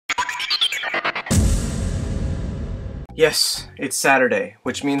Yes, it's Saturday,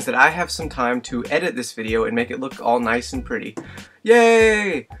 which means that I have some time to edit this video and make it look all nice and pretty.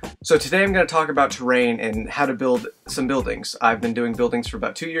 Yay! So today I'm going to talk about terrain and how to build some buildings. I've been doing buildings for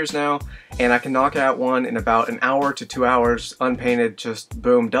about 2 years now, and I can knock out one in about an hour to 2 hours, unpainted, just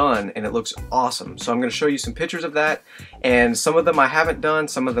boom, done, and it looks awesome. So I'm going to show you some pictures of that, and some of them I haven't done,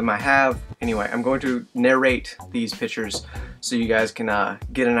 some of them I have. Anyway, I'm going to narrate these pictures so you guys can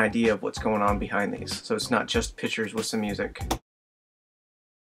get an idea of what's going on behind these. So it's not just pictures with some music.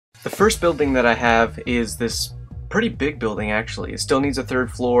 The first building that I have is this pretty big building actually. It still needs a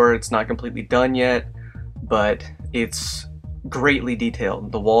third floor. It's not completely done yet, but it's greatly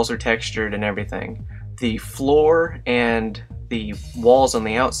detailed. The walls are textured and everything. The floor and the walls on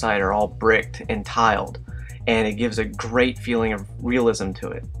the outside are all bricked and tiled, and it gives a great feeling of realism to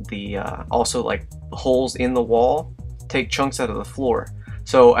it. The also, like, holes in the wall take chunks out of the floor.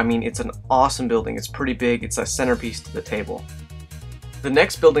 So I mean, it's an awesome building. It's pretty big. It's a centerpiece to the table. The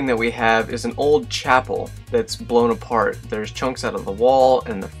next building that we have is an old chapel that's blown apart. There's chunks out of the wall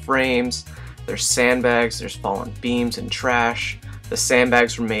and the frames. There's sandbags, there's fallen beams and trash. The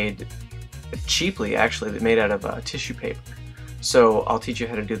sandbags were made cheaply, actually. They're made out of tissue paper. So I'll teach you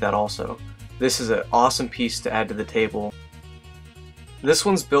how to do that also. This is an awesome piece to add to the table. This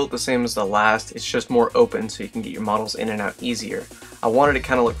one's built the same as the last, it's just more open so you can get your models in and out easier. I wanted to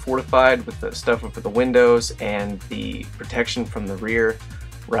kind of look fortified with the stuff over the windows and the protection from the rear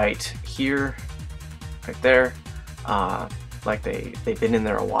right here, right there, like they've been in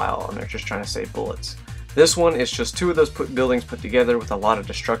there a while and they're just trying to save bullets. This one is just two of those buildings put together with a lot of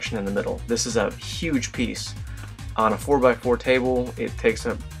destruction in the middle. This is a huge piece. On a 4x4 table, it takes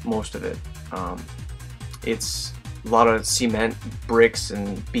up most of it. It's a lot of cement, bricks,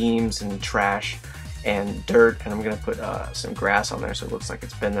 and beams, and trash, and dirt, and I'm going to put some grass on there so it looks like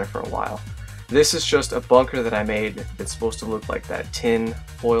it's been there for a while. This is just a bunker that I made that's supposed to look like that tin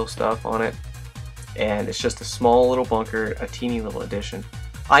foil stuff on it, and it's just a small little bunker, a teeny little addition.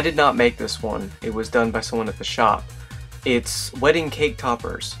 I did not make this one. It was done by someone at the shop. It's wedding cake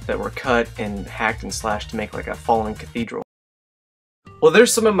toppers that were cut and hacked and slashed to make like a fallen cathedral. Well,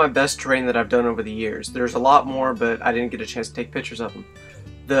 there's some of my best terrain that I've done over the years. There's a lot more, but I didn't get a chance to take pictures of them.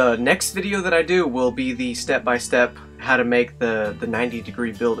 The next video that I do will be the step-by-step how to make the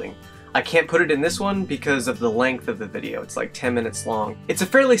 90-degree building. I can't put it in this one because of the length of the video. It's like 10 minutes long. It's a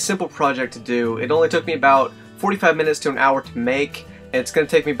fairly simple project to do. It only took me about 45 minutes to an hour to make, and it's going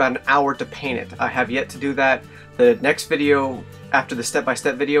to take me about an hour to paint it. I have yet to do that. The next video after the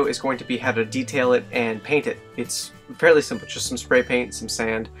step-by-step video is going to be how to detail it and paint it. It's fairly simple, just some spray paint, some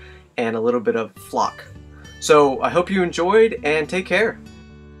sand, and a little bit of flock. So I hope you enjoyed, and take care.